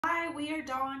we are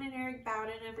Dawn and Eric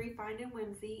Bowden of Refined and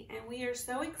Whimsy, and we are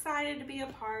so excited to be a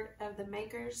part of the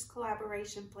Makers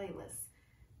Collaboration playlist.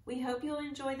 We hope you'll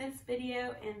enjoy this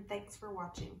video, and thanks for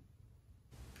watching.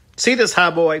 See this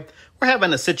Highboy? We're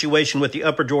having a situation with the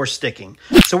upper drawer sticking,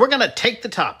 so we're going to take the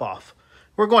top off.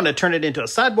 We're going to turn it into a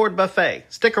sideboard buffet.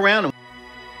 Stick around and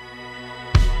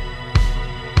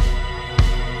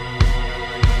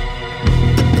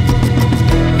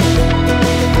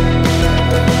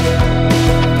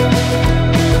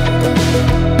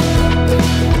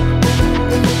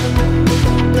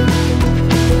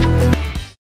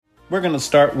we're going to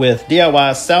start with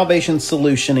DIY Salvation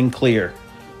Solution in Clear.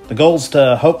 The goal is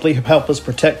to hopefully help us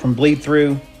protect from bleed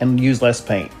through and use less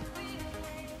paint.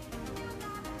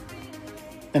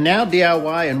 And now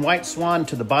DIY and White Swan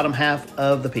to the bottom half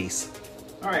of the piece.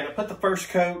 All right, I put the first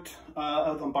coat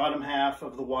of the bottom half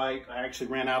of the white. I actually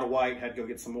ran out of white, had to go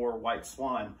get some more White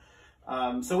Swan.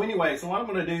 So what I'm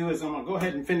going to do is I'm going to go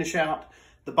ahead and finish out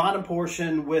the bottom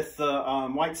portion with the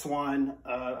White Swan,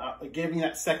 giving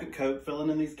that second coat, filling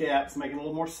in these gaps, making it a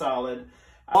little more solid.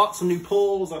 I bought some new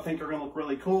pulls I think are going to look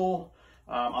really cool.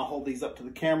 I'll hold these up to the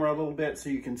camera a little bit so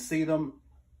you can see them.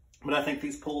 But I think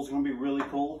these pulls are going to be really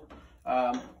cool.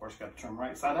 Of course, got to turn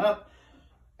right side up.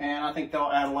 And I think they'll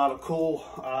add a lot of cool,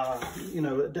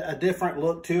 a different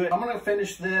look to it. I'm going to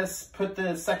finish this, put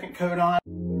the second coat on.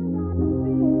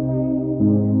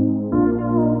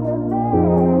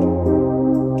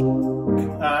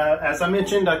 As I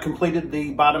mentioned, I completed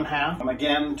the bottom half.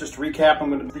 Again, just to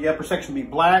recap, the upper section will be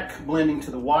black, blending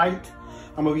to the white.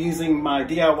 I'm going to be using my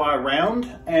DIY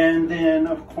round. And then,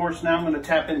 of course, now I'm going to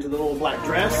tap into the little black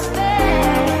dress.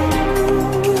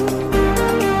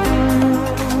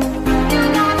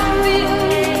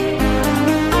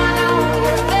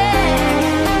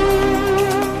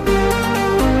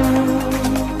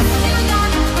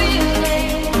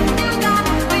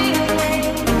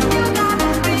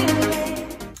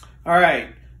 All right,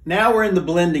 now we're in the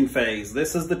blending phase.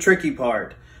 This is the tricky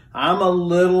part. I'm a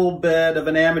little bit of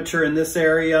an amateur in this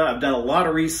area. I've done a lot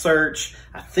of research.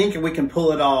 I think we can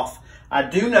pull it off. I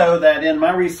do know that in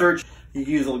my research, you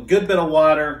use a good bit of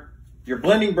water, your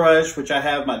blending brush, which I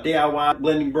have my DIY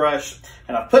blending brush,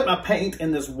 and I put my paint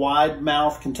in this wide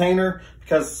mouth container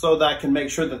so that I can make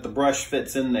sure that the brush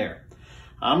fits in there.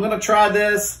 I'm gonna try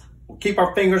this. We'll keep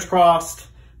our fingers crossed.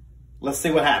 Let's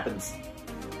see what happens.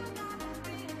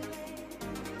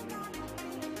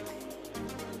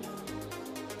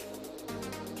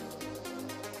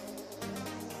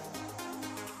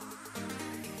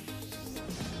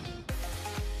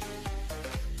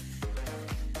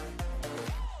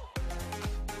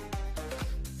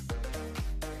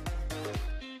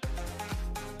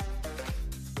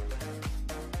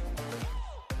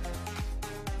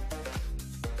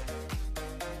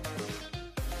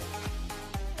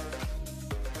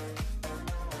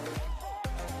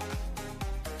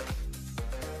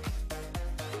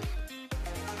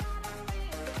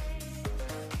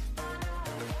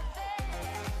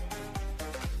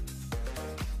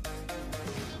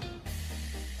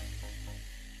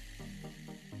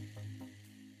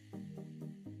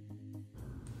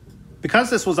 Because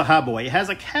this was a Highboy, it has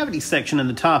a cavity section in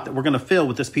the top that we're going to fill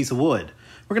with this piece of wood.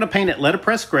 We're going to paint it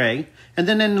letterpress gray, and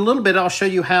then in a little bit I'll show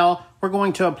you how we're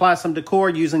going to apply some decor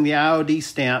using the IOD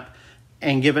stamp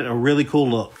and give it a really cool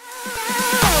look.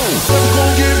 Never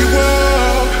gonna give you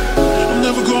up. I'm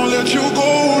never gonna let you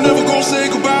go. Never gonna say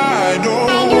goodbye, no.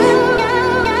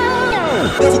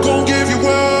 Never gonna give you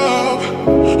up.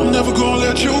 I'm never gonna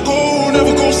let you go.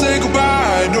 Never gonna say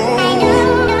goodbye, no.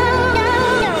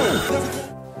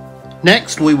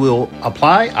 Next, we will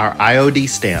apply our IOD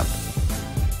stamp.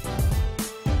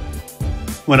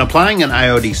 When applying an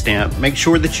IOD stamp, make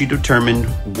sure that you determine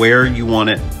where you want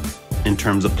it in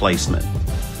terms of placement.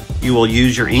 You will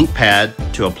use your ink pad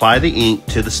to apply the ink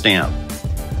to the stamp.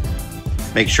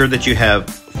 Make sure that you have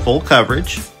full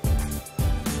coverage.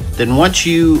 Then once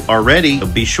you are ready,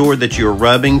 be sure that you're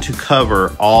rubbing to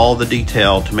cover all the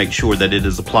detail to make sure that it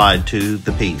is applied to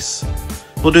the piece.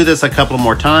 We'll do this a couple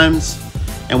more times.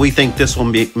 And we think this will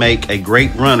make a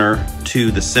great runner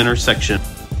to the center section.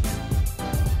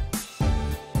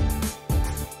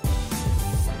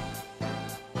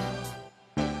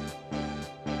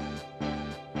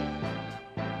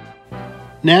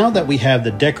 Now that we have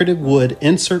the decorative wood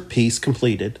insert piece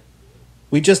completed,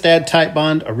 we just add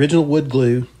Titebond original wood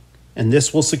glue, and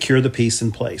this will secure the piece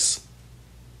in place.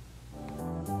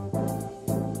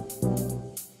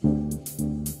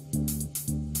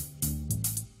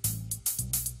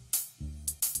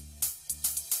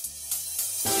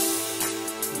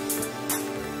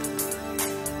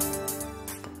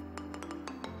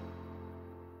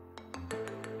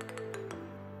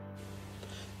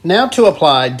 Now to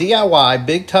apply DIY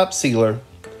Big Top Sealer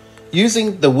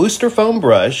using the Worcester foam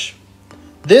brush.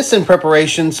 This in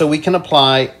preparation so we can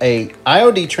apply a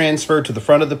IOD transfer to the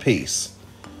front of the piece.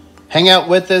 Hang out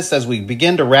with us as we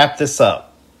begin to wrap this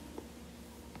up.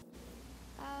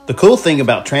 The cool thing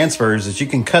about transfers is you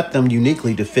can cut them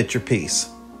uniquely to fit your piece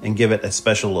and give it a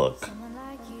special look.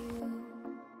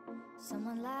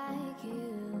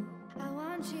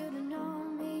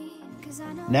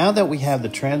 Now that we have the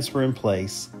transfer in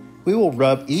place, we will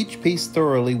rub each piece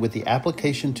thoroughly with the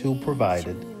application tool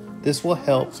provided. This will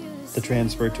help the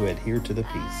transfer to adhere to the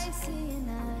piece.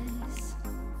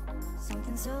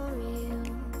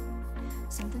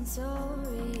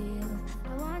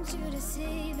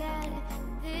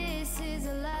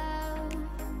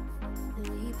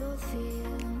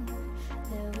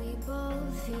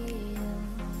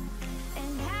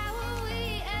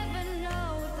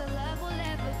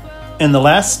 In the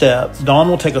last step, Dawn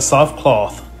will take a soft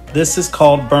cloth. This is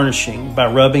called burnishing by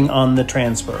rubbing on the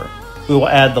transfer. We will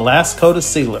add the last coat of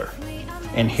sealer.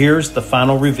 And here's the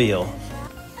final reveal.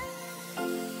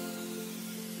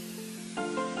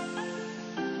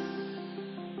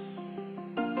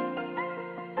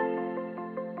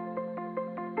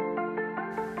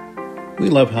 We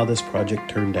love how this project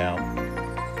turned out.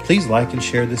 Please like and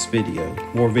share this video.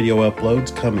 More video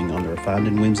uploads coming on the Refined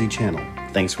and Whimsy channel.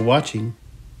 Thanks for watching.